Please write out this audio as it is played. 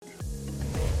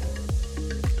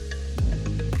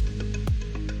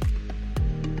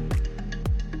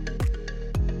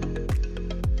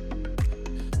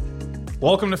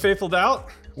Welcome to Faithful Doubt.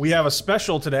 We have a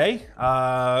special today.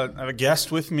 I have a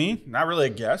guest with me. Not really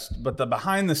a guest, but the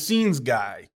behind-the-scenes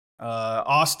guy.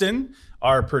 Austin,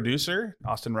 our producer,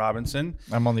 Austin Robinson.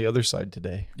 I'm on the other side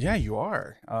today. Yeah, you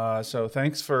are. So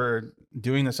thanks for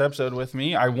doing this episode with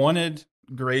me. I wanted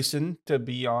Grayson to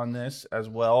be on this as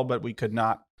well, but we could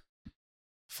not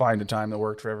find a time that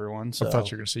worked for everyone. So I thought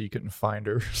you were going to say you couldn't find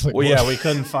her. Like, well, yeah, we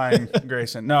couldn't find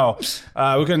Grayson. No,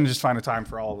 we couldn't just find a time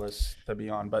for all of us to be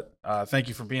on. But thank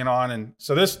you for being on. And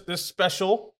so this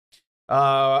special,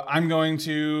 I'm going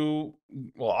to,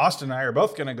 Austin and I are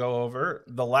both going to go over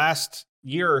the last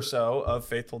year or so of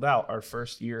Faithful Doubt, our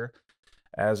first year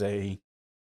as a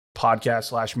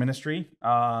podcast / ministry,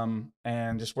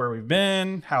 and just where we've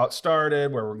been, how it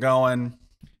started, where we're going,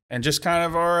 and just kind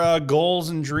of our goals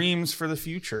and dreams for the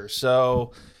future.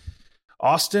 So,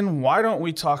 Austin, why don't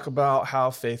we talk about how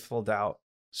Faithful Doubt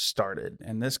started?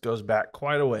 And this goes back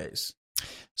quite a ways.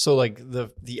 So, like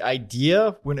the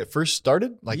idea when it first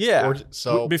started, like yeah.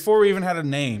 So before we even had a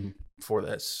name for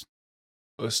this,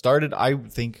 it started. I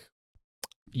think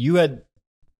we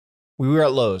were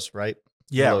at Lowe's, right?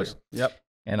 Yeah. Lowe's. Yep.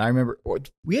 And I remember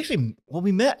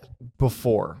we met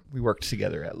before we worked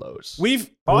together at Lowe's.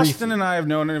 Austin and I have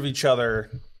known of each other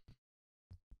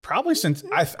probably since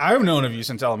I've known of you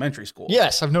since elementary school.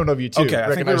 Yes, I've known of you too. Okay,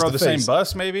 I think we rode the same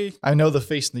bus, maybe. I know the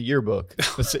face in the yearbook.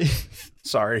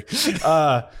 Sorry.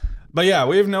 But yeah,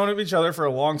 we've known of each other for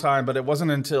a long time, but it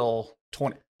wasn't until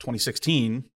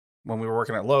 2016 when we were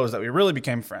working at Lowe's that we really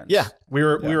became friends. Yeah. We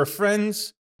were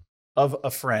friends of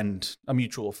a friend, a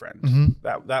mutual friend.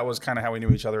 Mm-hmm. That was kind of how we knew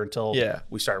each other until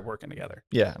we started working together.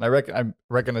 Yeah, and I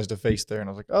recognized a face there, and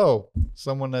I was like, oh,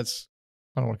 someone that's,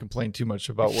 I don't want to complain too much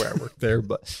about where I worked there,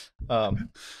 but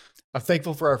I'm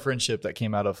thankful for our friendship that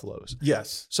came out of Lowe's.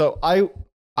 Yes. So I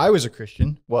was a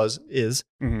Christian, is,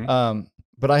 Mm-hmm.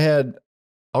 but I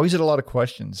always had a lot of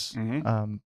questions,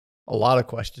 Mm-hmm. a lot of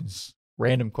questions,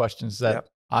 random questions that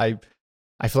I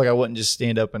feel like I wouldn't just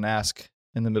stand up and ask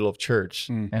in the middle of church.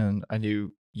 And I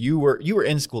knew you were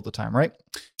in school at the time, right?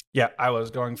 Yeah, I was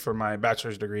going for my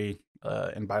bachelor's degree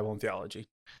in Bible and theology.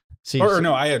 See,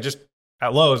 No, I had just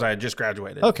at Lowe's. I had just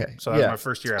graduated. Okay, so that was my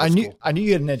first year out of school. I knew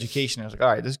you had an education. I was like, all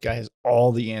right, this guy has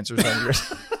all the answers on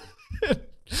yours.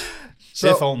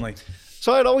 If only.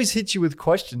 So I'd always hit you with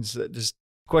questions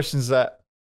that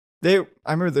I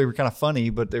remember they were kind of funny,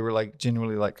 but they were like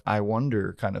genuinely like, I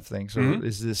wonder kind of thing. So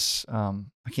is this,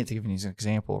 I can't think of any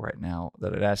example right now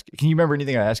that I'd ask you. Can you remember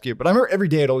anything I asked you? But I remember every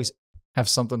day I'd always have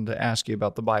something to ask you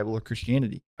about the Bible or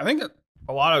Christianity. I think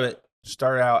a lot of it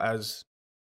started out as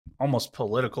almost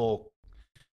political.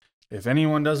 If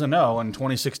anyone doesn't know, in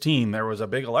 2016, there was a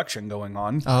big election going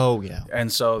on. Oh, yeah.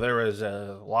 And so there was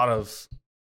a lot of,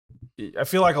 I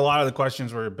feel like a lot of the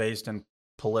questions were based in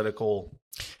political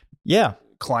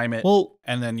climate. Well,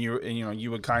 and then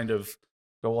you would kind of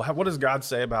go, well, what does God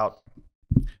say about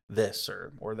this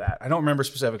or that? I don't remember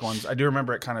specific ones. I do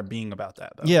remember it kind of being about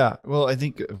that, though. Yeah. Well, I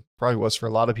think it probably was for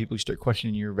a lot of people. You start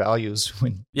questioning your values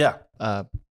when. Yeah.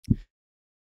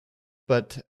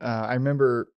 But I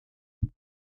remember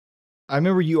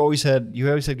you always had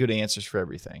good answers for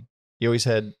everything. You always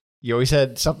had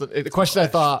something. The question I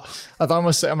thought I'm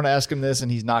going to ask him this,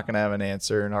 and he's not going to have an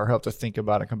answer, and I'll have to think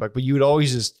about it and come back. But you would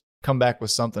always just come back with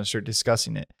something and start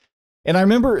discussing it. And I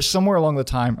remember somewhere along the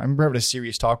time, I remember having a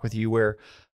serious talk with you where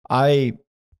I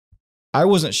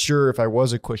wasn't sure if I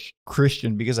was a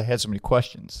Christian because I had so many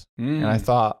questions. And I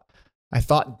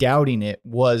thought doubting it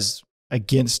was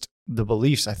against the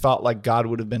beliefs. I thought like God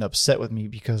would have been upset with me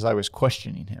because I was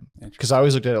questioning him. Because I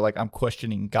always looked at it like I'm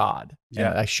questioning God. And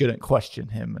I shouldn't question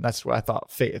him. And that's what I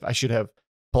thought. Faith. I should have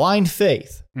blind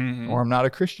faith or I'm not a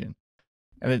Christian.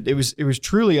 And it was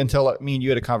truly until me and you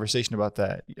had a conversation about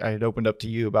that. I had opened up to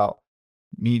you about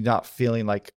me not feeling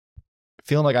like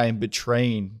I am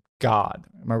betraying God,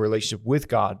 my relationship with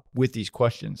God, with these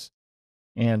questions.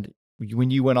 And when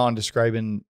you went on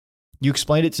describing, you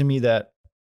explained it to me that,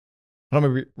 I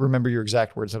don't remember your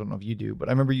exact words. I don't know if you do, but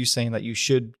I remember you saying that you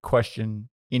should question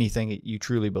anything that you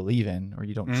truly believe in or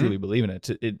you don't truly believe in it.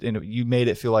 And you made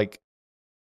it feel like,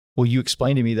 well, you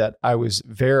explained to me that I was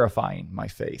verifying my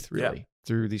faith really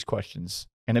through these questions.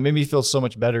 And it made me feel so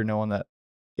much better knowing that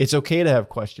it's okay to have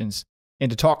questions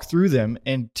and to talk through them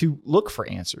and to look for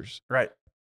answers. Right.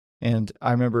 And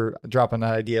I remember dropping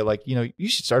that idea, like, you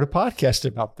should start a podcast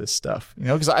about this stuff,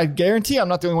 because I guarantee I'm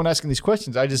not the only one asking these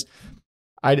questions.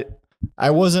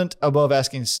 I wasn't above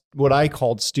asking what I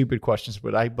called stupid questions,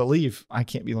 but I believe I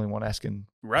can't be the only one asking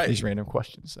these random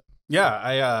questions.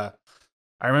 Yeah.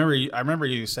 I remember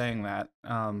you saying that,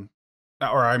 or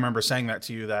I remember saying that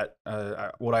to you that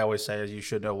what I always say is you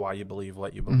should know why you believe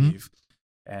what you believe.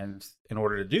 And in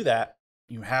order to do that,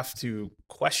 you have to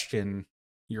question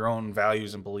your own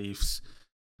values and beliefs,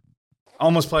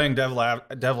 almost playing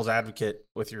devil's advocate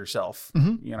with yourself,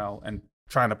 you know, and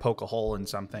trying to poke a hole in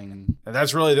something. And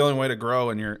that's really the only way to grow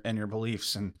in your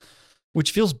beliefs. And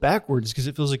which feels backwards because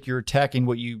it feels like you're attacking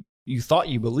what you thought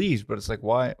you believed, but it's like,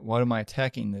 why am I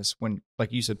attacking this when,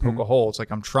 like you said, poke a hole? It's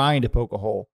like, I'm trying to poke a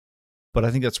hole. But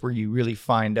I think that's where you really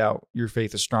find out your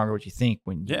faith is stronger what you think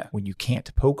when you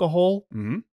can't poke a hole.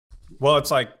 Mm-hmm. Well,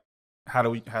 it's like, how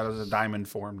does a diamond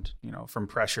formed, you know, from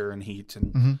pressure and heat?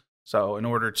 And so in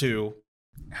order to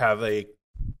have a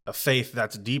faith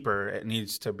that's deeper, it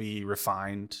needs to be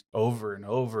refined over and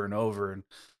over and over, and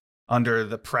under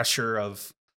the pressure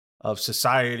of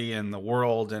society and the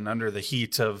world, and under the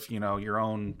heat of, you know, your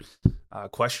own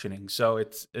questioning. So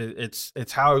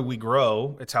it's how we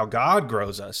grow. It's how God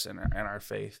grows us in our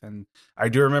faith. And I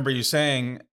do remember you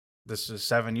saying, this is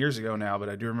 7 years ago now, but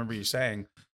I do remember you saying,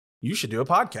 you should do a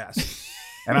podcast.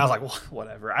 And I was like, well,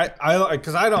 whatever.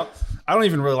 Because I don't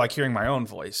even really like hearing my own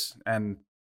voice. And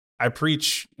I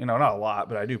preach, you know, not a lot,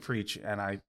 but I do preach. And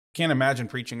I can't imagine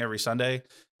preaching every Sunday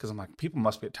because I'm like, people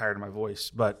must get tired of my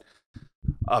voice. But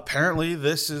apparently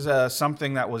this is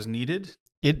something that was needed.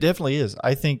 It definitely is.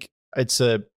 I think it's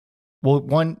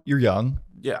one, you're young.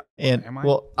 Yeah. And Am I?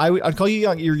 well, I'd call you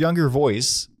young, your younger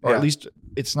voice, or at least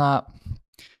it's not.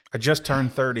 I just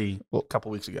turned 30 a couple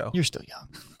weeks ago. You're still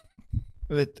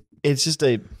young. It's just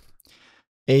I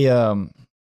don't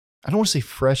want to say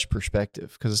fresh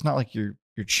perspective, because it's not like you're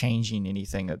changing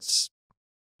anything.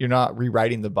 You're not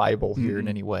rewriting the Bible here in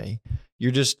any way.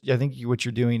 You're just, I think what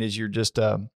you're doing is you're just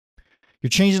you're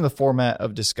changing the format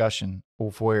of discussion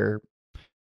of where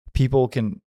people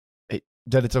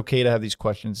that it's okay to have these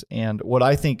questions. And what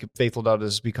I think Faithful Doubt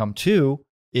has become too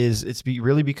is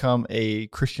really become a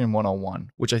Christian 101,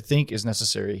 which I think is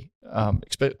necessary.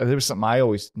 It was something I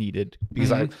always needed,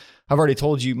 because I've already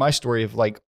told you my story of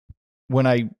like when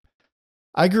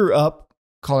I grew up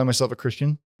calling myself a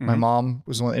Christian. My mom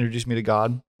was the one that introduced me to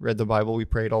God, read the Bible, we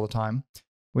prayed all the time.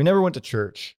 We never went to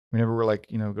church. We never were like,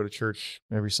 you know, go to church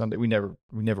every Sunday. We never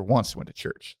once went to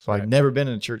church. So I'd never been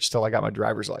in a church till I got my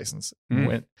driver's license.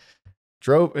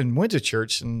 Drove and went to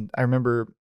church. And I remember,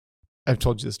 I've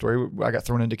told you the story, I got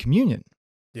thrown into communion.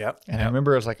 Yep. And I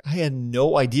remember I was like, I had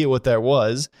no idea what that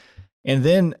was. And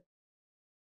then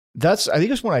I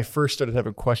think it's when I first started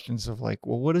having questions of like,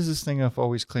 well, what is this thing I've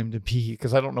always claimed to be?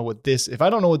 Because I don't know if I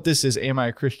don't know what this is, am I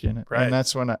a Christian? Right. And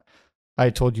that's when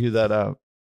I told you that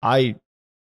I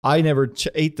never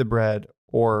ate the bread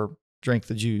or drank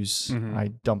the juice.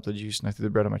 I dumped the juice and I threw the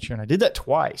bread on my chair. And I did that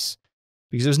twice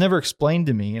because it was never explained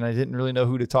to me and I didn't really know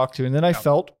who to talk to. And then I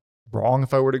felt wrong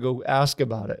if I were to go ask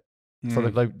about it. For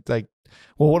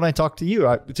well, when I talked to you,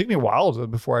 it took me a while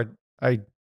before I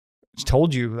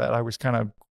told you that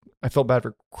I felt bad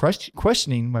for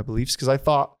questioning my beliefs, because I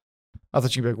thought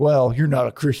you'd be like, well, you're not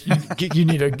a Christian. You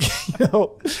need a, you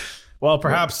know. Well,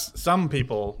 perhaps some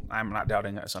people, I'm not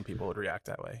doubting that some people would react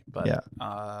that way, but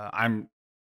I'm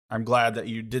glad that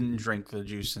you didn't drink the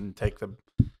juice and take the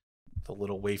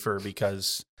little wafer,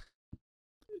 because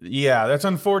that's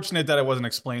unfortunate that it wasn't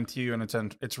explained to you.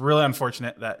 And it's really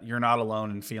unfortunate that you're not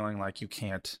alone in feeling like you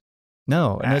can't.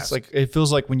 No. And it's like, it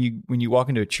feels like when you walk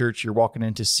into a church, you're walking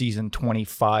into season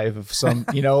 25 of some,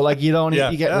 you know, like you don't,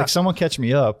 you get like, someone catch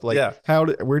me up. Like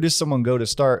where does someone go to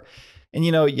start? And,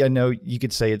 you know, you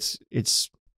could say it's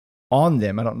on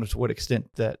them. I don't know to what extent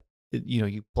that, you know,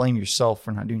 you blame yourself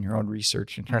for not doing your own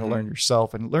research and trying to learn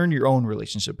yourself and learn your own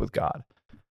relationship with God.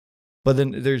 But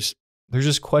then there's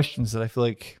just questions that I feel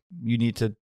like you need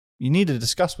to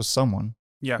discuss with someone.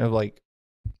 Yeah. Of like,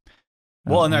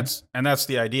 well, and that's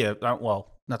the idea. Well,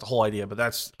 not the whole idea, but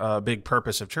that's a big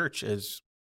purpose of church is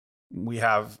we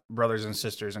have brothers and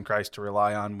sisters in Christ to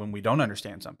rely on when we don't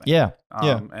understand something. Yeah.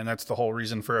 And that's the whole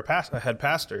reason for a head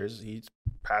pastor is he's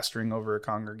pastoring over a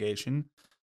congregation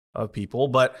of people.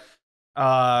 But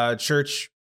church,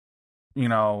 you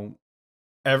know,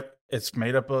 it's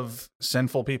made up of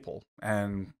sinful people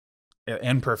and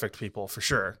imperfect people for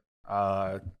sure.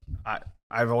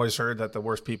 I've always heard that the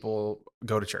worst people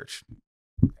go to church,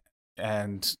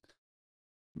 and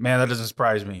man, that doesn't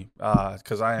surprise me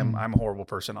because I'm a horrible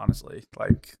person, honestly.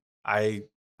 Like a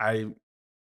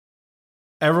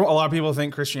lot of people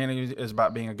think Christianity is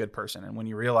about being a good person, and when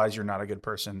you realize you're not a good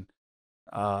person,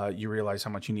 you realize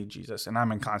how much you need Jesus. And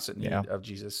I'm in constant need of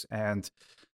Jesus. And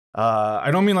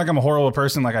I don't mean like I'm a horrible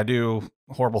person, like I do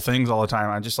horrible things all the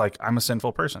time. I'm a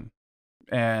sinful person,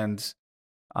 and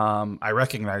I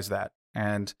recognize that.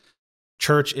 And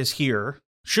church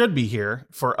should be here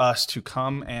for us to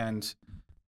come and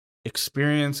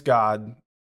experience God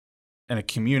in a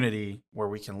community where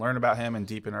we can learn about him and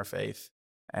deepen our faith.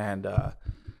 And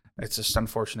it's just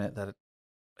unfortunate that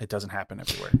it doesn't happen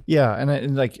everywhere. Yeah,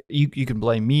 and like you can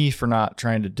blame me for not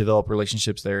trying to develop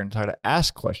relationships there and try to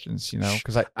ask questions,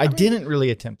 because I didn't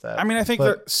really attempt that. I mean, I think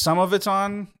that some of it's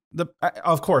on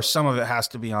of course, some of it has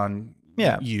to be on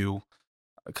you,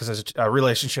 because a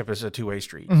relationship is a two-way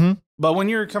street. Mm-hmm. But when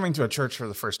you're coming to a church for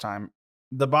the first time,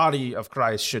 the body of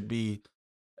Christ should be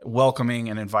welcoming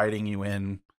and inviting you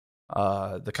in.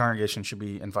 The congregation should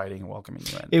be inviting and welcoming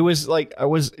you in. It was like I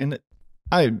was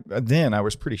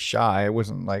pretty shy. I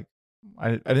wasn't like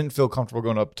I didn't feel comfortable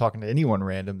going up talking to anyone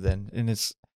random then,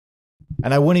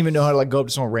 and I wouldn't even know how to like go up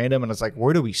to someone random, and it's like,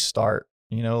 where do we start?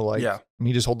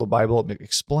 Me just hold the Bible and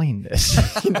explain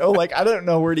this. Like I don't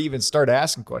know where to even start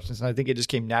asking questions, and I think it just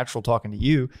came natural talking to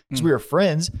you because we were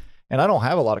friends, and I don't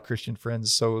have a lot of Christian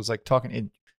friends, so it was like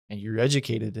talking, and you're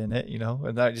educated in it,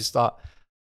 and I just thought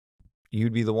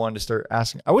you'd be the one to start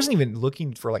asking. I wasn't even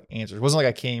looking for like answers. It wasn't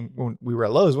like I came when we were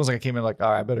at Lowe's. It wasn't like I came in like,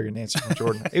 all right, I better get an answer from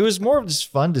Jordan. It was more of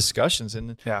just fun discussions.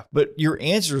 But your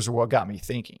answers are what got me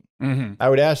thinking. Mm-hmm. I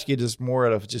would ask you just more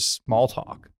out of just small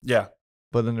talk. Yeah.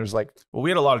 But then there's like, well, we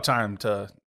had a lot of time to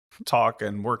talk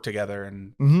and work together,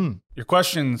 and your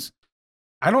questions,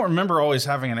 I don't remember always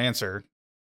having an answer.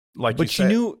 But you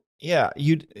knew,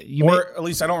 at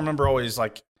least I don't remember always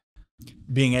like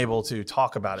being able to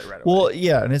talk about it right away. Well,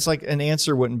 yeah, and it's like an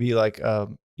answer wouldn't be like, it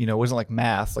wasn't like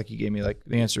math. Like you gave me like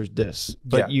the answer is this,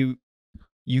 but you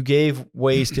gave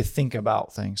ways to think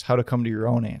about things, how to come to your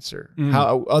own answer,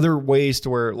 how other ways to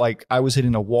where like I was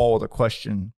hitting a wall with a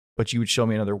question, but you would show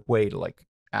me another way to like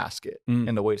ask it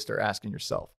and the way to start asking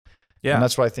yourself. Yeah, and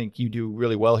that's what I think you do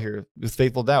really well here with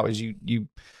Faithful Doubt is you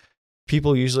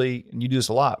people usually, and you do this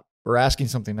a lot, are asking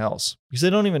something else because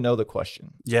they don't even know the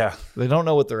question. Yeah. They don't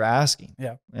know what they're asking.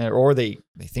 Yeah. Or they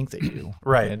think they do.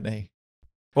 Right. And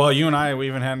well, you and I, we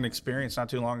even had an experience not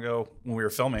too long ago when we were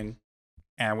filming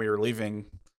and we were leaving,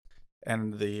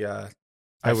 and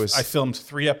I filmed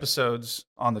 3 episodes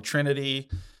on the Trinity,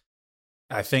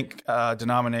 I think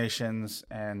denominations,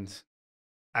 and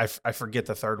I forget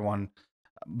the third one.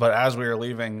 But as we were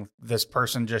leaving, this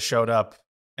person just showed up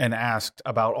and asked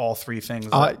about all 3 things.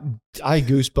 I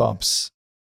goosebumps.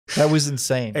 That was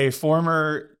insane. A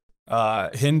former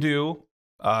Hindu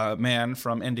man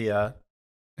from India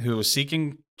who was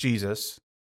seeking Jesus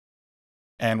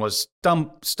and was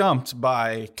stumped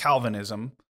by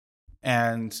Calvinism.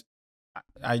 And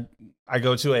I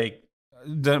go to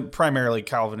the primarily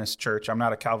Calvinist church. I'm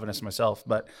not a Calvinist myself,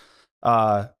 but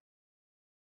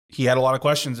he had a lot of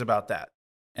questions about that.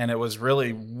 And it was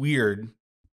really weird,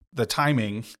 the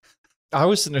timing. I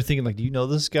was sitting there thinking, like, do you know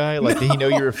this guy? Like, did he know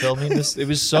you were filming this? It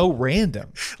was so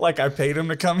random. Like, I paid him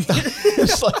to come here.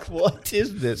 It's like, what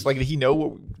is this? Like, did he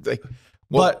know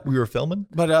what we were filming?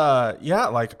 But yeah,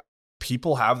 like,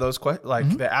 people have those questions. Like,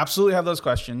 they absolutely have those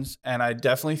questions. And I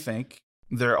definitely think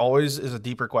there always is a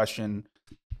deeper question,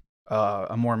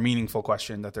 a more meaningful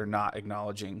question that they're not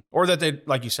acknowledging, or that they,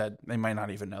 like you said, they might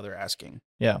not even know they're asking.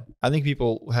 Yeah. I think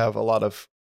people have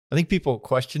I think people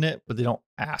question it, but they don't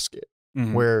ask it.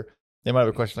 Where they might have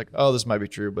a question like, oh, this might be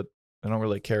true, but they don't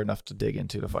really care enough to dig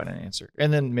into to find an answer.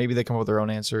 And then maybe they come up with their own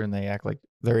answer and they act like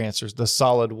their answer is the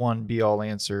solid one be all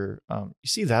answer. You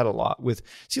see that a lot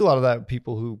see a lot of that with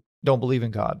people who don't believe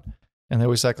in God, and they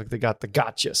always act like they got the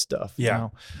gotcha stuff. Yeah.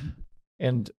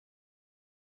 And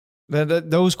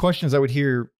those questions I would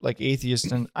hear like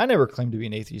atheists, and I never claimed to be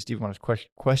an atheist even when I was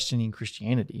questioning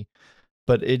Christianity,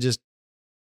 but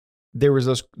there's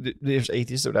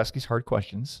atheists that would ask these hard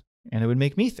questions, and it would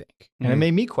make me think, and it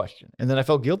made me question, and then I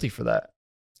felt guilty for that,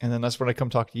 and then that's when I come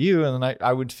talk to you, and then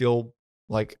I would feel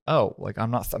like, oh, like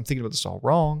I'm thinking about this all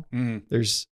wrong. I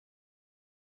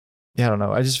don't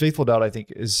know. Faithful Doubt, I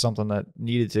think, is something that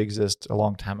needed to exist a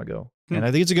long time ago, and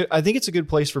I think it's a good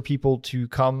place for people to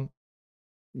come.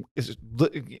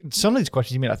 Some of these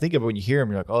questions you may not think of, but when you hear them,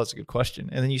 you're like, oh, that's a good question,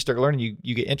 and then you start learning,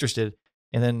 you get interested,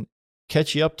 and then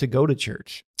catch you up to go to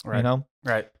church. Right.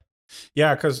 Right.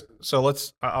 Yeah.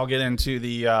 I'll get into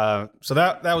so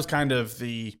that was kind of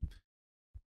the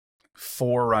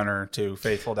forerunner to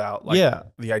Faithful Doubt. Like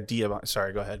the idea about,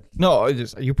 sorry, go ahead. No,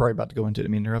 you're probably about to go into it. I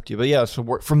mean, interrupt you, but yeah.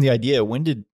 So from the idea,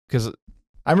 because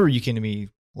I remember you came to me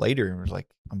later and was like,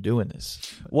 I'm doing this.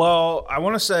 Well, I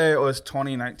want to say it was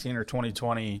 2019 or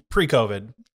 2020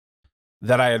 pre-COVID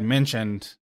that I had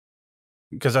mentioned,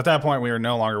 because at that point we were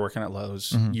no longer working at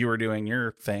Lowe's. You were doing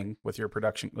your thing with your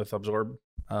production with Absorb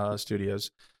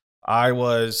Studios. I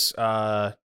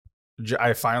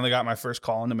finally got my first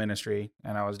call into ministry,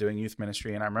 and I was doing youth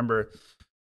ministry. And I remember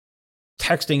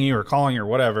texting you or calling you or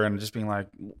whatever, and just being like,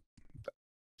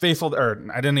 Faithful, or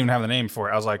I didn't even have the name for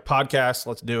it. I was like, podcast,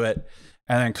 let's do it.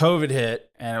 And then COVID hit,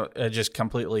 and it just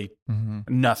completely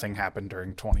nothing happened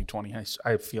during 2020.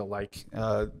 I feel like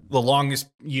the longest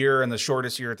year and the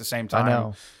shortest year at the same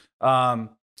time. I know.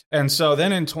 And so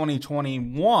then in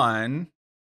 2021,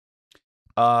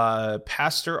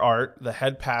 Pastor Art, the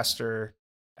head pastor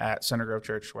at Center Grove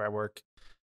Church where I work,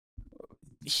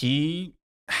 he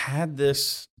had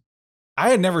this.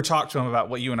 I had never talked to him about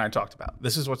what you and I talked about.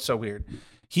 This is what's so weird.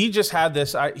 He just had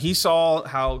this. He saw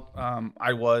how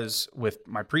I was with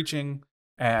my preaching,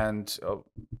 and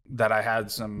that I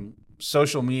had some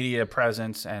social media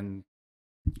presence, and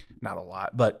not a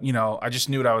lot, but I just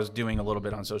knew what I was doing a little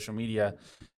bit on social media,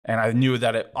 and I knew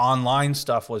that online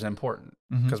stuff was important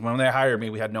because when they hired me,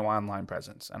 we had no online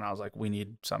presence, and I was like, we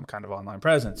need some kind of online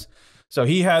presence. So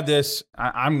he had this.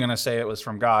 I'm going to say it was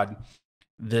from God.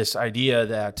 This idea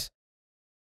that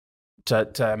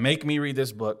to make me read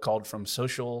this book called From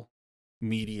Social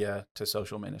Media to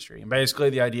Social Ministry. And basically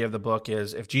the idea of the book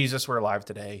is, if Jesus were alive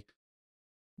today,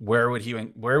 where would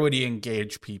he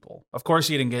engage people? Of course,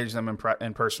 he'd engage them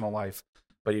in personal life,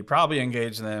 but he'd probably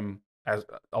engage them as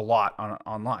a lot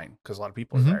online because a lot of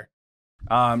people are there.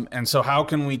 And so how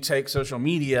can we take social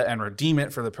media and redeem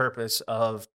it for the purpose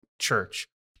of church?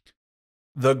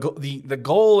 The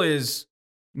goal is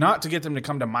not to get them to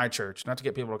come to my church, not to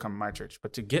get people to come to my church,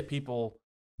 but to get people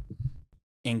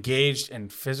engaged in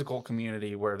physical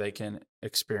community where they can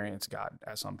experience God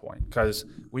at some point. Because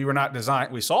we were not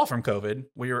designed, we saw from COVID,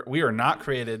 we are not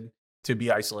created to be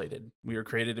isolated. We were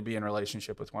created to be in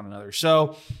relationship with one another.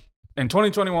 So in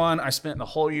 2021, I spent the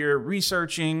whole year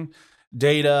researching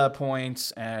data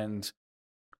points and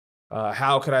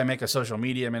how could I make a social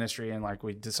media ministry. And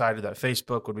we decided that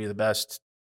Facebook would be the best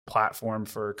platform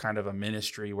for kind of a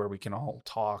ministry where we can all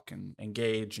talk and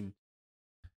engage. And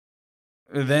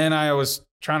then I was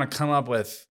trying to come up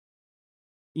with,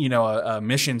 a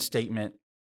mission statement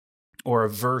or a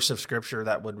verse of scripture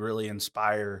that would really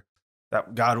inspire,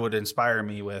 that God would inspire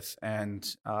me with. And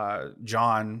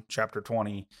John chapter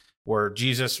 20, where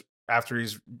Jesus, after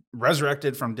he's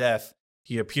resurrected from death,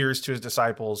 he appears to his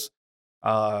disciples,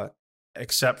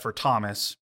 except for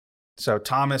Thomas. So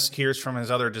Thomas hears from his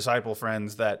other disciple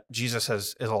friends that Jesus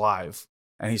is alive.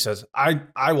 And he says,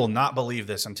 I will not believe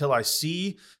this until I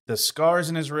see the scars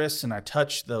in his wrists and I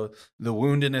touch the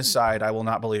wound in his side. I will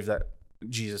not believe that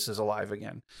Jesus is alive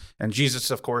again. And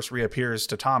Jesus, of course, reappears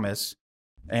to Thomas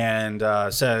and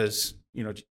says,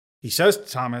 he says to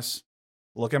Thomas,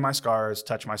 look at my scars,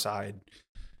 touch my side.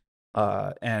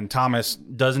 And Thomas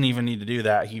doesn't even need to do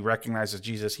that. He recognizes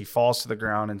Jesus. He falls to the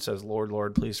ground and says, Lord,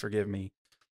 Lord, please forgive me.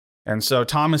 And so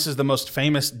Thomas is the most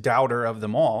famous doubter of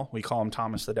them all. We call him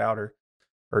Thomas the Doubter,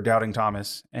 or Doubting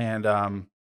Thomas. And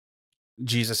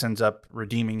Jesus ends up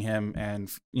redeeming him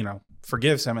and,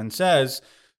 forgives him and says,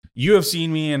 you have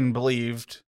seen me and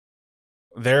believed.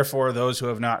 Therefore, those who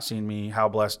have not seen me, how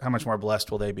much more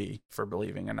blessed will they be for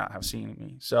believing and not have seen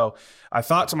me? So I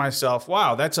thought to myself,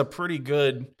 wow, that's a pretty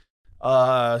good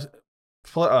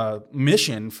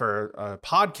mission for a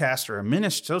podcast or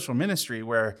a social ministry,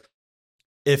 where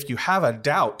if you have a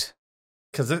doubt,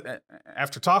 because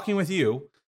after talking with you,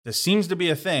 this seems to be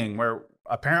a thing where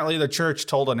apparently the church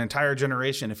told an entire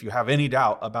generation, if you have any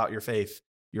doubt about your faith,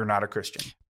 you're not a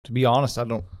Christian. To be honest, I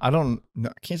can't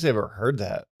say I've ever heard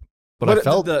that, but I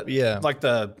felt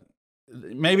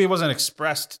maybe it wasn't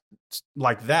expressed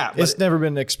like that. But it's never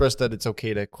been expressed that it's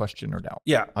okay to question or doubt.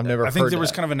 Yeah, I've never. I think there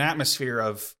was kind of an atmosphere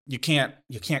of you can't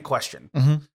question,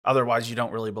 otherwise you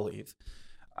don't really believe.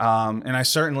 And I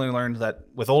certainly learned that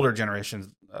with older generations,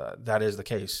 that is the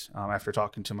case after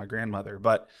talking to my grandmother.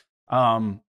 But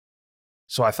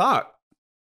so I thought,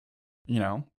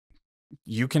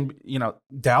 you can,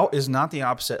 doubt is not the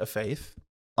opposite of faith.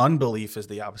 Unbelief is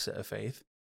the opposite of faith.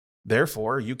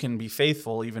 Therefore, you can be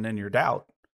faithful even in your doubt.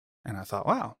 And I thought,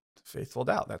 wow, faithful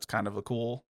doubt. That's kind of a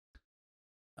cool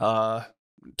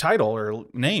title or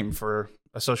name for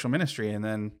a social ministry. And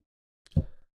then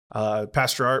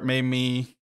Pastor Art made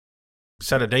me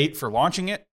set a date for launching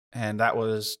it. And that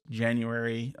was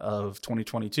January of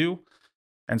 2022.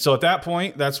 And so at that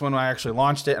point, that's when I actually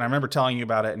launched it. And I remember telling you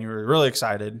about it and you were really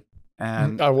excited.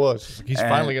 And I was. He's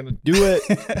finally going to do it.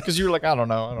 Because you were like, I don't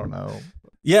know.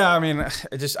 Yeah, I mean,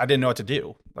 I didn't know what to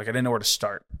do. I didn't know where to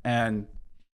start. And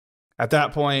at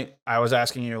that point, I was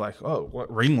asking you oh,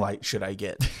 what ring light should I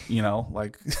get? And you're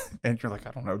like,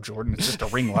 I don't know, Jordan, it's just a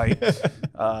ring light.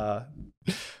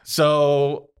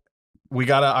 So we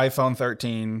got an iPhone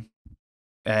 13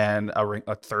 and a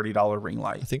 $30 ring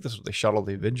light. I think that's what they shot all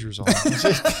the Avengers on.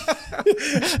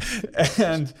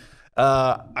 And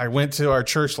I went to our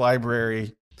church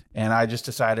library And I just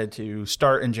decided to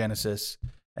start in Genesis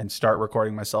and start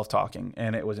recording myself talking.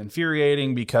 And it was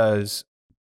infuriating because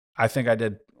I think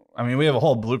we have a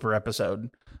whole blooper episode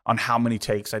on how many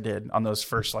takes I did on those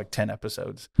first like 10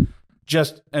 episodes.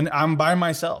 And I'm by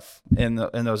myself in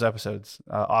those episodes.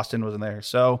 Austin wasn't there.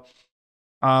 So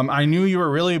I knew you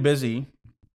were really busy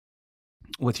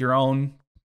with your own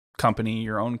company,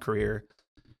 your own career.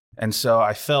 And so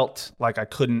I felt like I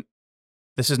couldn't,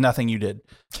 this is nothing you did.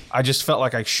 I just felt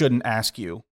like I shouldn't ask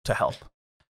you to help.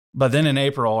 But then in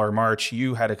April or March,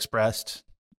 you had expressed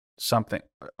something.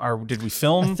 Or did we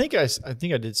film? I think I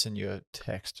did send you a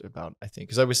text about,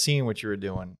 because I was seeing what you were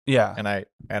doing. Yeah. And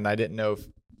I didn't know if,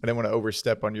 I didn't want to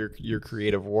overstep on your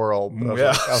creative world. But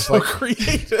I was like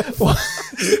creative.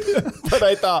 But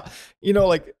I thought,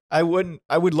 I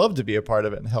would love to be a part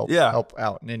of it and help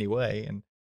out in any way.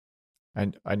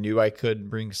 And I knew I could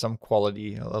bring some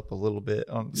quality up a little bit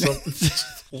on some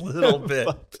little bit.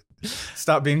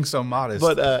 Stop being so modest.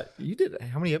 But you did,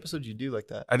 how many episodes you do like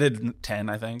that? I did 10,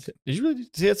 I think. Did you really?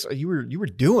 See, you were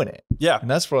doing it. Yeah. And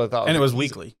that's what I thought. And it was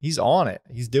weekly. He's on it.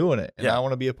 He's doing it. And Yeah. I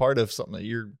want to be a part of something that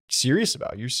you're serious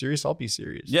about. You're serious, I'll be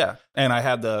serious. Yeah. And I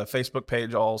had the Facebook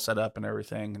page all set up and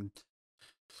everything. And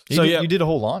you did a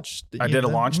whole launch. I did a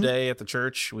launch day at the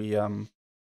church. We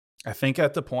I think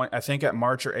at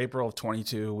March or April of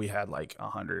 22, we had like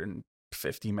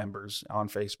 150 members on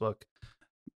Facebook.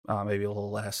 Maybe a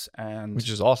little less, and which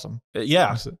is awesome.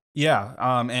 Yeah.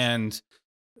 And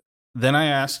then I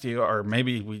asked you, or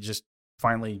maybe we just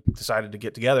finally decided to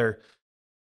get together.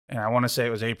 And I want to say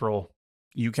it was April.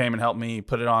 You came and helped me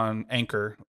put it on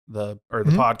Anchor, the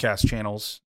podcast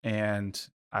channels, and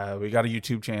we got a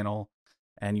YouTube channel.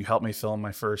 And you helped me film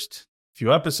my first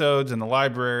few episodes in the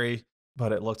library,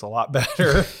 but it looked a lot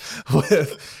better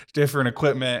with different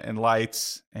equipment and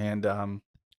lights. And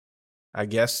I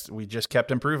guess we just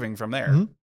kept improving from there.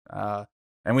 Mm-hmm.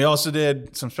 And we also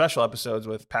did some special episodes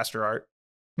with Pastor Art.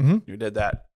 Mm-hmm. You did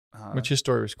that. Which his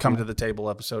story was cool. Come to the Table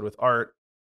episode with Art.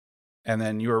 And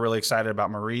then you were really excited about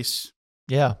Maurice.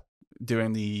 Yeah.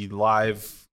 Doing the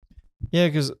live. Yeah,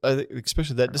 because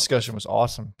especially that discussion was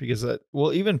awesome. Because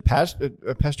even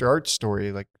Pastor Art's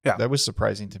story, that was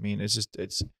surprising to me. And it's just,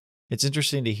 it's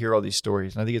interesting to hear all these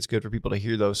stories. And I think it's good for people to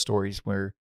hear those stories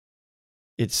where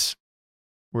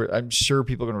I'm sure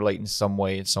people can relate in some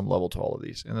way, in some level to all of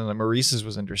these. And then Maurice's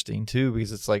was interesting too,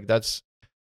 because it's like,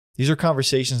 these are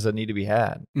conversations that need to be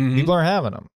had. Mm-hmm. People aren't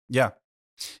having them. Yeah.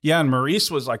 Yeah. And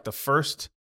Maurice was like the first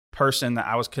person that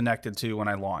I was connected to when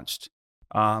I launched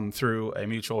through a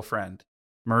mutual friend.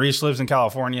 Maurice lives in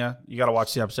California. You got to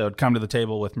watch the episode, Come to the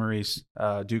Table with Maurice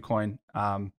Ducoin.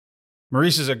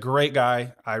 Maurice is a great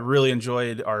guy. I really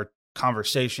enjoyed our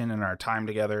conversation and our time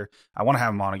together. I want to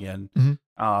have him on again.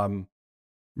 Mm-hmm.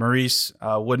 Maurice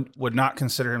would not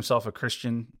consider himself a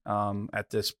Christian at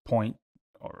this point,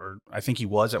 or I think he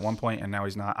was at one point, and now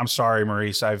he's not. I'm sorry,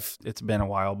 Maurice. It's been a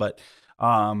while, but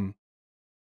and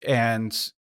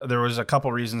there was a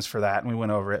couple reasons for that, and we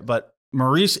went over it. But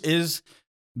Maurice is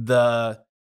the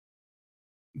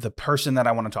person that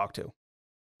I want to talk to.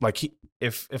 Like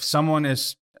if someone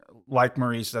is like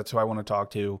Maurice, that's who I want to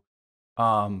talk to.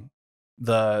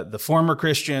 The former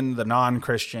Christian, the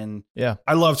non-Christian. Yeah.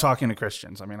 I love talking to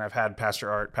Christians. I mean, I've had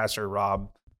Pastor Art, Pastor Rob.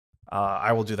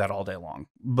 I will do that all day long.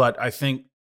 But I think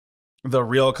the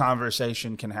real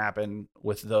conversation can happen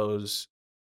with those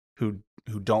who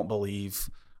don't believe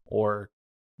or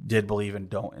did believe and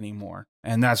don't anymore.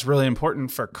 And that's really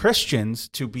important for Christians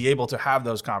to be able to have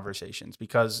those conversations,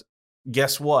 because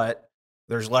guess what?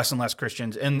 There's less and less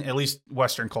Christians in at least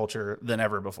Western culture than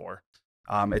ever before.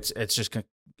 It's just going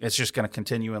to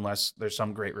continue unless there's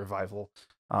some great revival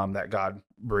that God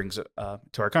brings to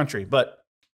our country. But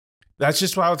that's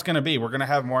just how it's going to be. We're going to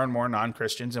have more and more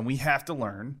non-Christians, and we have to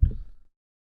learn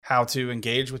how to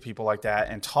engage with people like that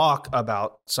and talk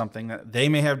about something that they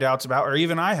may have doubts about, or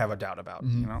even I have a doubt about.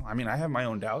 Mm-hmm. You know, I mean, I have my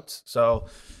own doubts, so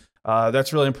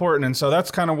that's really important. And so that's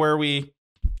kind of where we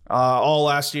all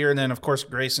last year, and then of course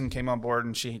Grayson came on board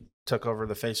and she took over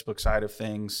the Facebook side of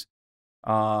things.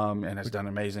 And has done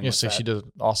amazing. Yeah, so she did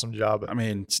an awesome job. I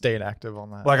mean, staying active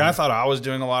on that. Like I thought I was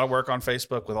doing a lot of work on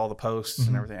Facebook with all the posts mm-hmm.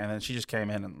 and everything, and then she just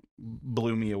came in and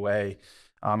blew me away.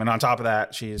 And on top of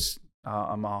that, she's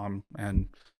a mom and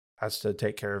has to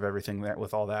take care of everything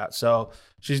with all that. So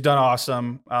she's done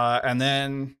awesome. And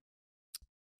then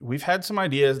we've had some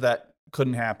ideas that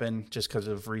couldn't happen just because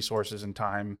of resources and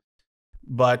time.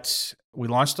 But we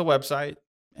launched a website,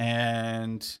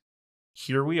 and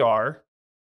here we are.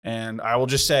 And I will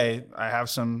just say, I have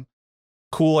some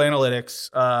cool analytics.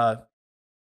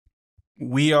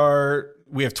 We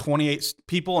have 28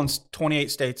 people in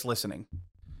 28 states listening.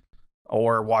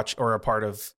 or watch or a part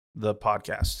of the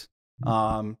podcast,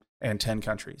 and 10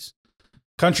 countries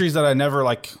that I never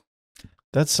like.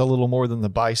 That's a little more than the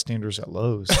bystanders at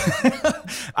Lowe's.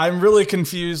 I'm really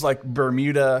confused, like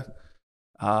Bermuda,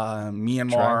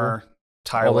 Myanmar,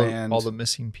 Thailand, all the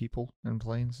missing people in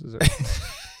planes. Is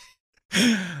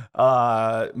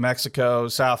Mexico,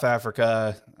 South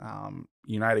Africa,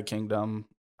 United Kingdom.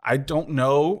 I don't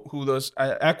know who those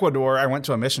Ecuador. I went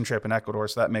to a mission trip in Ecuador,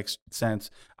 so that makes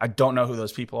sense. I don't know who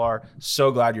those people are.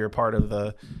 So glad you're a part of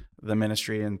the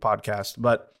ministry and podcast.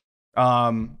 But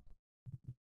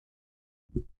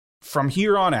from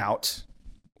here on out,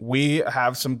 we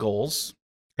have some goals,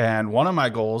 and one of my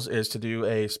goals is to do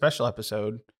a special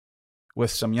episode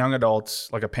with some young adults,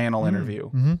 like a panel interview.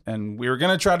 Mm-hmm. And we were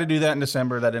going to try to do that in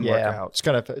December. That didn't work out.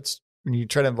 It's when you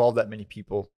try to involve that many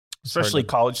people, especially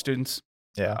college students.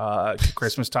 Yeah.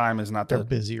 Christmas time is not they're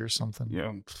busy or something.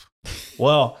 Yeah.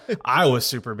 Well, I was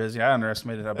super busy. I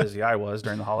underestimated how busy I was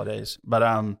during the holidays, but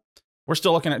we're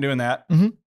still looking at doing that. Mm-hmm.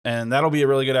 And that'll be a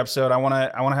really good episode. I want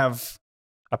to have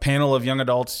a panel of young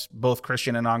adults, both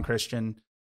Christian and non-Christian,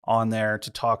 on there to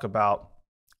talk about.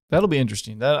 That'll be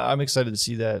interesting. I'm excited to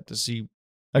see that, to see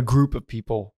a group of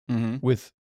people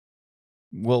with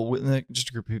just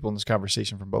a group of people in this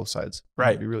conversation from both sides.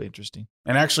 Right. It'd be really interesting.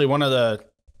 And actually one of the,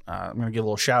 I'm going to give a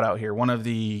little shout out here. One of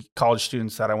the college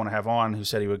students that I want to have on, who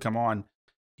said he would come on,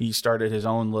 he started his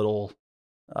own little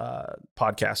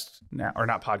podcast now, or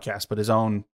not podcast, but his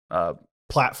own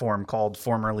platform called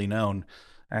Formerly Known.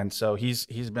 And so he's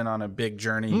been on a big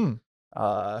journey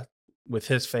with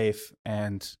his faith,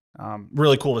 and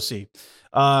really cool to see.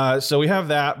 So we have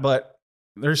that, but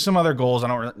there's some other goals. I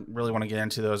don't really want to get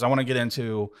into those. I want to get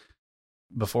into,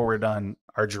 before we're done,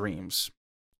 our dreams.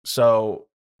 So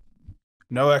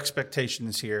no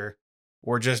expectations here.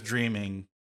 We're just dreaming.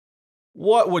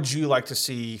 What would you like to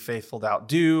see Faithful Doubt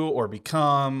do or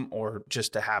become, or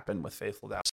just to happen with Faithful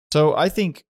Doubt? So I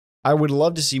think I would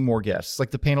love to see more guests,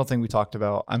 like the panel thing we talked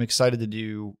about. I'm excited to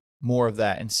do more of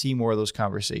that and see more of those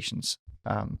conversations.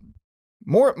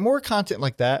 More content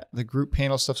like that. The group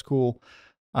panel stuff's cool.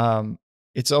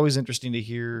 It's always interesting to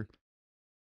hear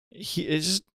it's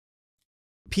just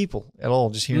people at all,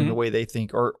 just hearing the way they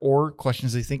think, or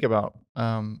questions they think about,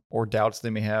 or doubts they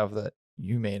may have that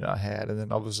you may not had, and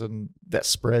then all of a sudden that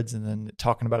spreads, and then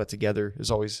talking about it together is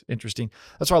always interesting.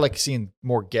 That's why I like seeing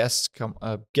more guests come.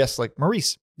 Guests like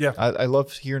Maurice. Yeah, I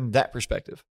love hearing that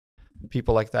perspective.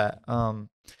 People like that.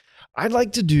 I'd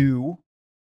like to do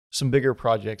some bigger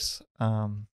projects. I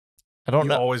don't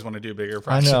know. Always want to do bigger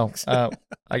projects. I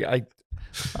know.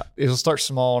 It'll start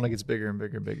small and it gets bigger and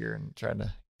bigger and bigger, and trying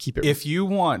to keep it. If you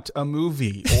want a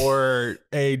movie or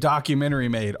a documentary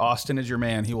made, Austin is your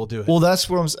man. He will do it. Well, that's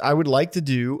what I would like to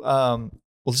do. Well,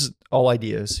 this is all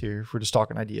ideas here. If we're just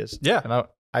talking ideas. Yeah.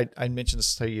 And I mentioned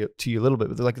this to you a little bit,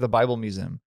 but like the Bible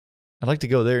Museum. I'd like to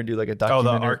go there and do like a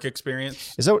documentary. Oh, the ARC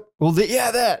experience? Is that what, well,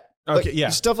 that. Okay, like, yeah.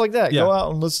 Stuff like that. Yeah. Go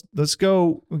out and let's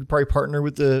go. We could probably partner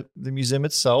with the museum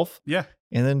itself. Yeah.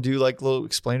 And then do like little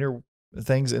explainer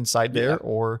things inside there,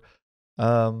 or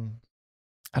I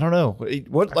don't know. I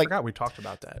forgot we talked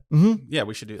about that. Mm-hmm. Yeah,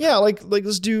 we should do that. Yeah, like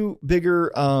let's do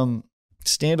bigger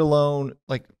standalone,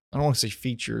 like I don't want to say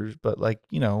features, but like,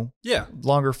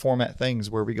 longer format things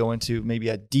where we go into maybe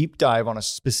a deep dive on a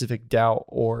specific doubt,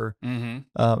 or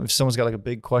if someone's got like a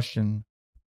big question,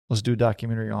 let's do a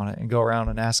documentary on it and go around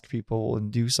and ask people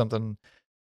and do something.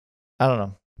 I don't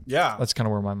know. Yeah. That's kind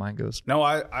of where my mind goes. No,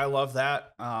 I love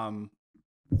that.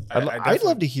 I'd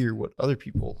love to hear what other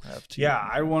people have too. Yeah,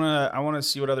 I want to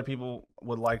see what other people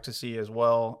would like to see as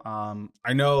well.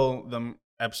 I know the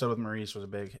episode with Maurice was a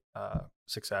big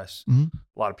success. Mm-hmm.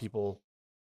 A lot of people,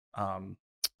 I'm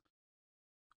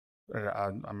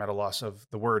at a loss of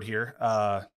the word here.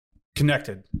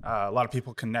 Connected. A lot of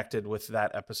people connected with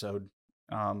that episode,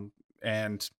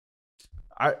 and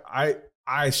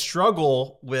I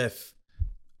struggle with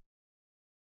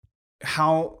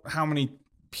how many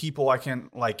people I can,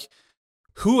 like,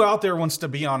 who out there wants to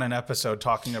be on an episode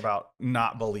talking about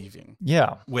not believing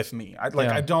with me.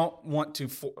 I don't want to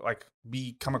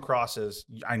come across as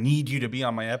I need you to be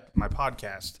on my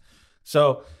podcast.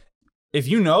 So if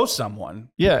you know someone,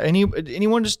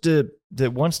 anyone just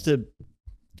that wants to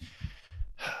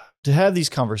have these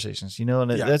conversations,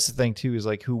 and that's the thing too, is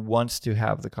like who wants to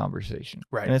have the conversation,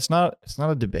 right? And it's not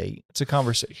a debate; it's a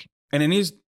conversation.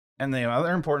 And the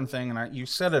other important thing, and you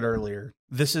said it earlier,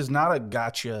 this is not a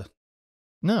gotcha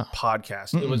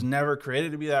podcast. Mm-mm. It was never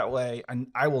created to be that way. And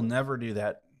I will never do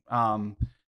that. And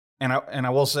I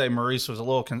will say Maurice was a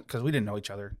little, because we didn't know each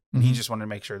other. And he just wanted to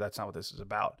make sure that's not what this is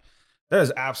about. That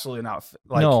is absolutely not,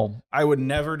 no. I would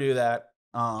never do that.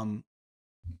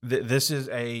 This is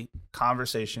a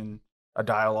conversation, a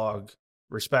dialogue,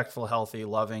 respectful, healthy,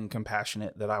 loving,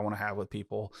 compassionate that I want to have with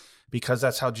people, because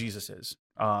that's how Jesus is.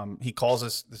 He calls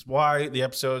us, this is why the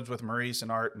episodes with Maurice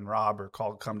and Art and Rob are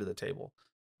called Come to the Table.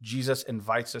 Jesus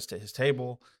invites us to his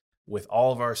table with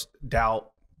all of our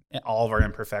doubt and all of our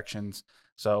imperfections.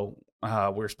 So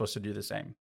we're supposed to do the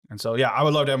same. And so, yeah, I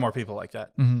would love to have more people like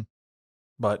that,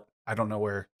 but I don't know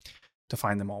where to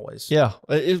find them always. Yeah.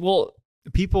 Well,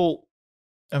 people,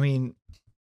 I mean,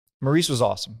 Maurice was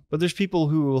awesome, but there's people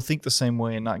who will think the same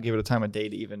way and not give it a time of day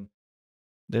to even,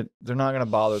 they're not going to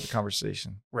bother the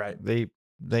conversation. Right. They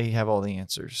have all the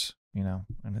answers, and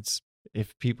it's,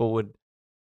 if people would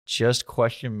just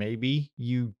question, maybe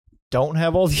you don't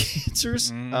have all the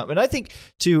answers. And I think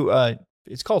too,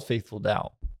 it's called faithful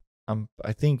doubt.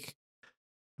 I think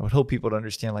I would hope people to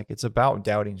understand, like, it's about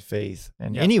doubting faith.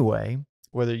 And anyway,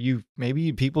 whether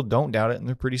maybe people don't doubt it and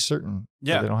they're pretty certain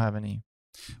that they don't have any.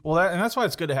 Well, and that's why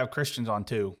it's good to have Christians on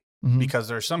too, because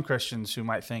there are some Christians who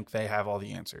might think they have all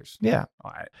the answers. Yeah.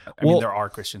 I mean, there are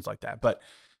Christians like that,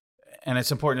 and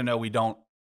it's important to know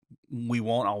we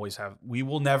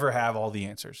will never have all the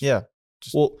answers. Yeah.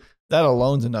 Well, that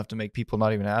alone's enough to make people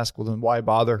not even ask. Well, then why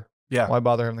bother? Yeah. Why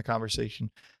bother having the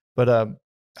conversation? But,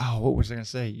 what was I going to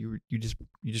say? You just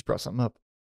brought something up.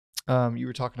 You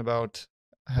were talking about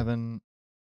having,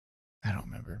 I don't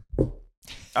remember.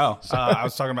 Oh, I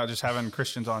was talking about just having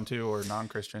Christians on too, or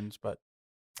non-Christians, but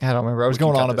I don't remember. I was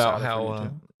going on about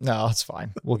how, no, it's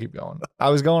fine. We'll keep going. I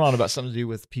was going on about something to do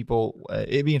with people,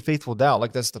 it being faithful doubt.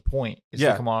 Like, that's the point. Is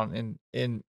to come on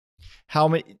and how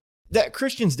many, that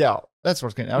Christians doubt. That's what I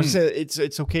was going to, I was saying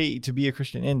it's okay to be a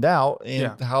Christian in doubt.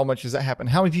 And how much does that happen?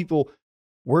 How many people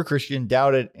were Christian,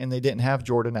 doubted, and they didn't have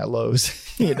Jordan at Lowe's,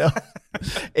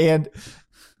 and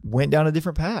went down a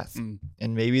different path.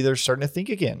 And maybe they're starting to think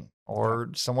again, or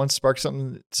someone sparked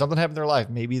something happened in their life.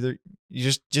 Maybe they're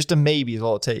just a maybe is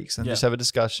all it takes, and just have a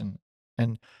discussion.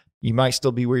 And you might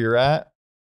still be where you're at,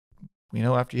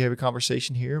 after you have a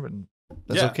conversation here, but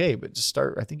that's okay. But just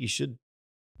start. I think you should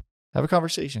have a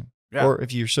conversation. Yeah. Or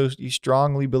if you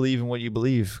strongly believe in what you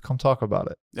believe, come talk about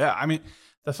it. Yeah. I mean,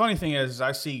 the funny thing is,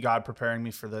 I see God preparing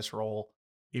me for this role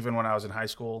even when I was in high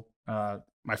school.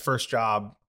 My first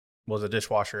job was a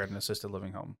dishwasher at an assisted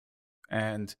living home.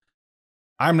 And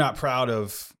I'm not proud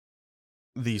of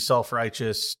the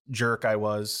self-righteous jerk I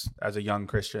was as a young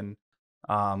Christian.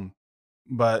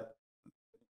 But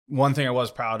one thing I was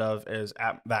proud of is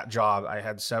at that job, I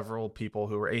had several people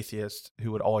who were atheists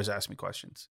who would always ask me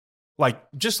questions. Like,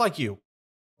 just like you.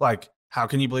 Like, how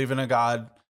can you believe in a God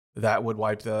that would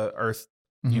wipe the earth,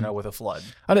 with a flood?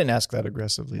 I didn't ask that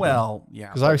aggressively. Well,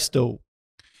 yeah. Because I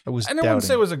was and I wouldn't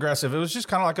say it was aggressive. It was just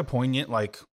kind of like a poignant,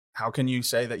 like, how can you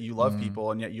say that you love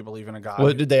people and yet you believe in a God?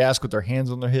 Well, did they ask with their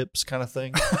hands on their hips kind of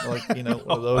thing? Like, one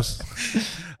of those?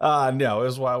 No, it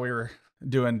was while we were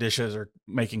doing dishes or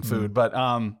making food. But,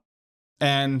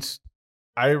 and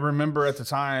I remember at the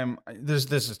time,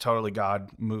 this is totally God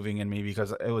moving in me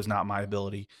because it was not my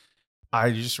ability.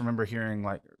 I just remember hearing,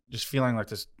 like, just feeling like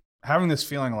this, having this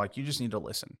feeling like you just need to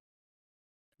listen.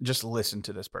 Just listen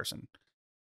to this person.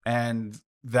 And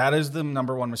that is the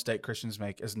number one mistake Christians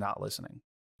make, is not listening.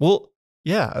 Well,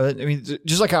 yeah. I mean,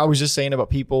 just like I was just saying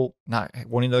about people not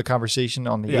wanting the conversation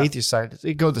on the atheist side,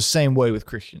 it goes the same way with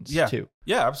Christians too.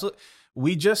 Yeah, absolutely.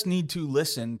 We just need to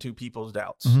listen to people's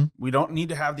doubts. We don't need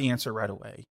to have the answer right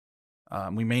away.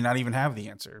 We may not even have the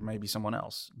answer, maybe someone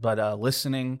else. But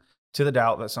listening to the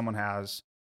doubt that someone has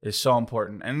is so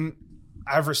important. And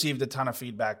I've received a ton of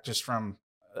feedback just from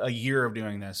a year of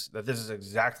doing this, that this is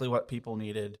exactly what people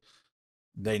needed.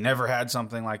 They never had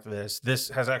something like this. This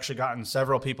has actually gotten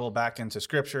several people back into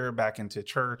scripture, back into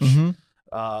church.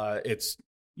 It's,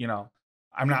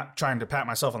 I'm not trying to pat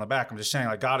myself on the back. I'm just saying,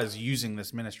 like, God is using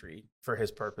this ministry for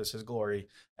his purpose, his glory,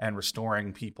 and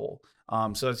restoring people.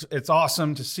 So it's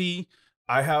awesome to see.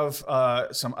 I have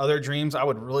some other dreams. I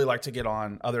would really like to get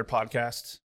on other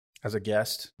podcasts as a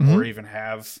guest, or even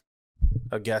have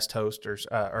a guest host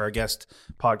or a guest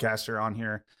podcaster on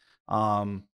here.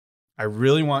 I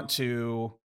really want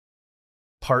to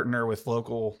partner with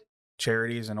local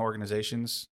charities and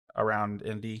organizations around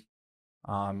Indy.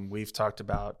 We've talked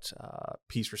about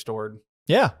Peace Restored.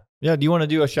 Yeah. Do you want to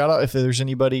do a shout out if there's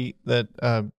anybody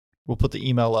that we'll put the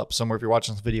email up somewhere if you're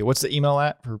watching this video? What's the email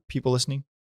at for people listening?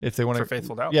 If they want to, for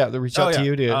Faithful Doubt? Yeah, they'll reach out to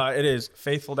you. It is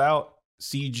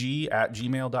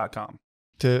faithfuldoubtcg@gmail.com.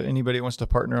 To anybody who wants to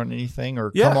partner on anything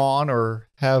or come on or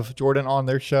have Jordan on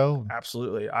their show.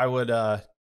 Absolutely. I would,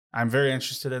 I'm very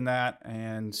interested in that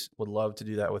and would love to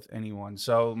do that with anyone.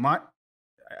 So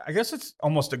I guess it's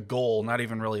almost a goal, not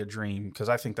even really a dream, because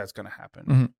I think that's going to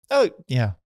happen. Oh,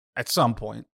 yeah. at some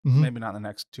point. Maybe not in the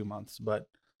next 2 months, but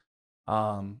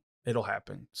it'll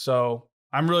happen. So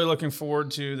I'm really looking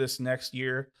forward to this next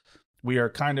year. We are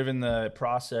kind of in the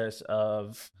process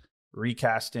of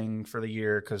recasting for the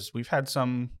year because we've had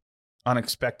some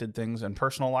unexpected things in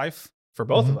personal life for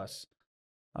both of us.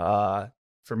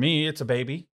 For me, it's a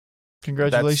baby.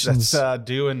 Congratulations. That's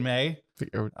due in May.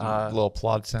 A little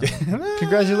applaud sound.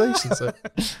 Congratulations.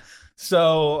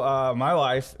 So my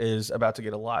life is about to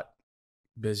get a lot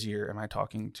busier. Am I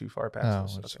talking too far past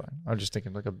this? That's fine. I'm just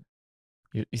thinking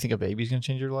you think a baby's going to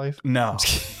change your life? No.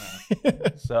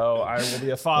 So I will be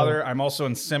a father. I'm also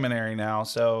in seminary now,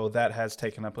 so that has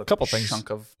taken up a couple things, chunk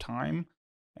of time.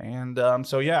 And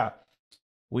so, yeah,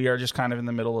 we are just kind of in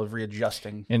the middle of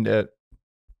readjusting. And I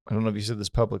don't know if you said this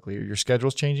publicly. Are your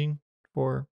schedule's changing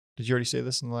did you already say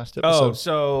this in the last episode? Oh,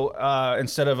 so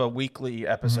instead of a weekly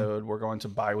episode, we're going to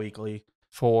bi-weekly.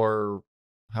 For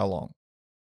how long?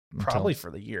 Probably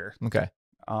for the year. Okay.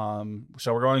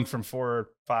 So we're going from 4 or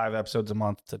 5 episodes a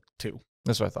month to 2.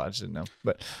 That's what I thought. I just didn't know.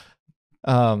 But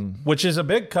which is a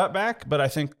big cutback, but I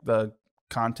think the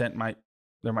content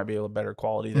there might be a better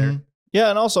quality there. Yeah,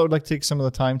 and also I'd like to take some of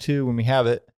the time too when we have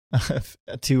it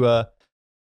to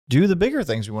do the bigger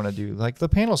things we want to do, like the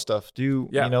panel stuff.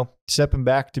 Stepping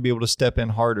back to be able to step in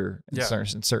harder in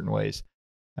certain ways.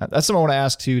 That's something I want to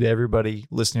ask too to everybody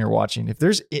listening or watching. If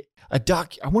there's a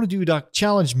doc, I want to do a doc.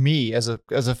 Challenge me as a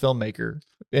filmmaker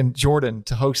and Jordan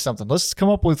to host something. Let's come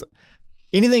up with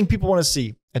anything people want to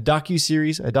see. A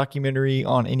docuseries, a documentary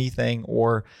on anything,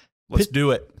 or let's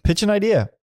do it. Pitch an idea.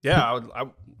 Yeah,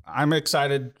 I'm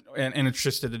excited and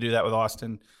interested to do that with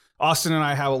Austin. Austin and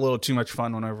I have a little too much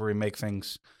fun whenever we make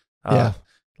things.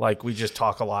 Like we just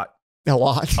talk a lot. A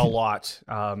lot.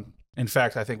 In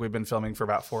fact, I think we've been filming for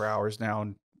about 4 hours now,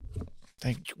 and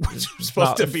it's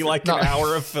supposed to be like an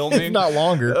hour of filming, if not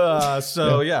longer.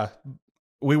 Yeah,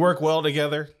 we work well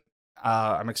together.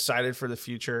 I'm excited for the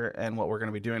future and what we're going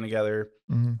to be doing together.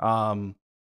 Any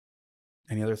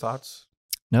other thoughts?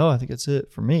 No, I think that's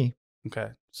it for me. Okay.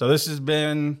 So this has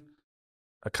been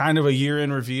a kind of a year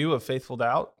in review of Faithful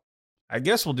Doubt. I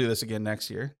guess we'll do this again next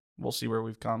year. We'll see where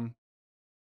we've come,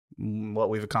 what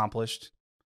we've accomplished.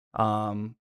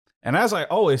 And as I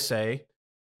always say,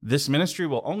 this ministry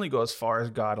will only go as far as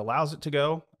God allows it to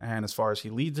go and as far as he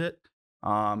leads it.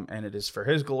 And it is for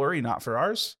his glory, not for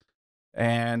ours.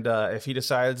 And if he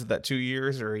decides that 2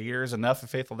 years or a year is enough of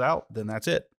Faithful Doubt, then that's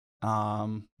it. I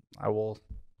will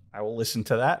listen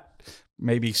to that.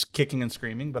 Maybe kicking and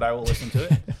screaming, but I will listen to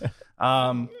it.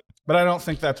 But I don't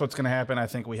think that's what's going to happen. I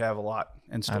think we have a lot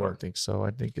in store. I don't think so.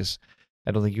 I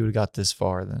don't think you would have got this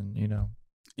far then,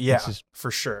 Yeah,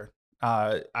 for sure.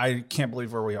 I can't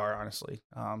believe where we are, honestly.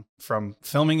 From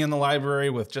filming in the library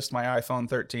with just my iPhone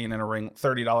 13 and a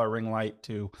 $30 ring light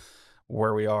to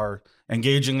where we are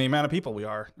engaging the amount of people we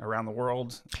are around the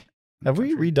world. Have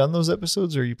we redone those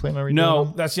episodes, or are you planning on redoing them?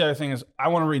 No, that's the other thing is I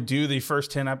want to redo the first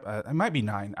 10. It might be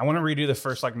 9. I want to redo the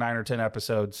first 9 or 10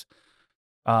 episodes.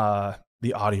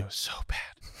 The audio is so bad.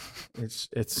 It's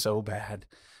so bad.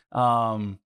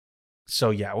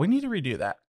 So yeah, we need to redo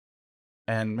that,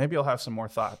 and maybe I'll have some more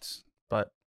thoughts.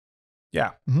 But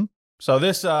yeah. So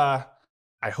this, I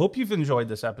hope you've enjoyed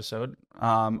this episode.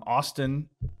 Austin,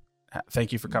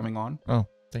 thank you for coming on. Oh,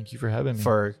 thank you for having me.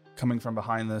 For coming from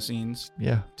behind the scenes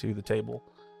to the table.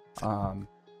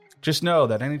 Just know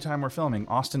that anytime we're filming,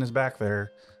 Austin is back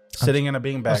there sitting in a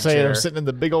beanbag chair. I'm sitting in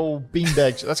the big old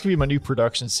beanbag chair. That's going to be my new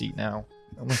production seat now.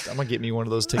 I'm going to get me one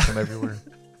of those, take them everywhere.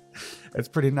 It's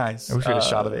pretty nice. I wish we had a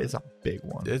shot of it. It's a big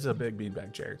one. It's a big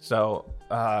beanbag chair. So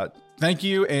thank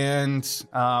you. And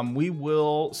we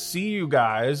will see you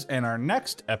guys in our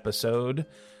next episode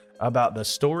about the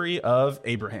story of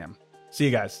Abraham. See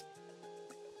you guys.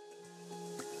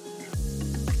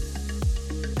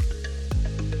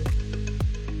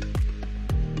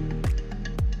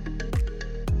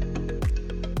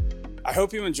 I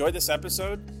hope you enjoyed this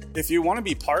episode. If you want to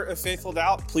be part of Faithful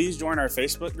Doubt, please join our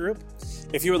Facebook group.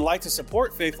 If you would like to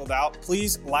support Faithful Doubt,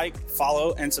 please like,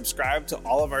 follow, and subscribe to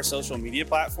all of our social media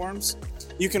platforms.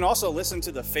 You can also listen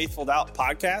to the Faithful Doubt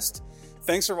podcast.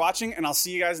 Thanks for watching, and I'll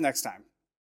see you guys next time.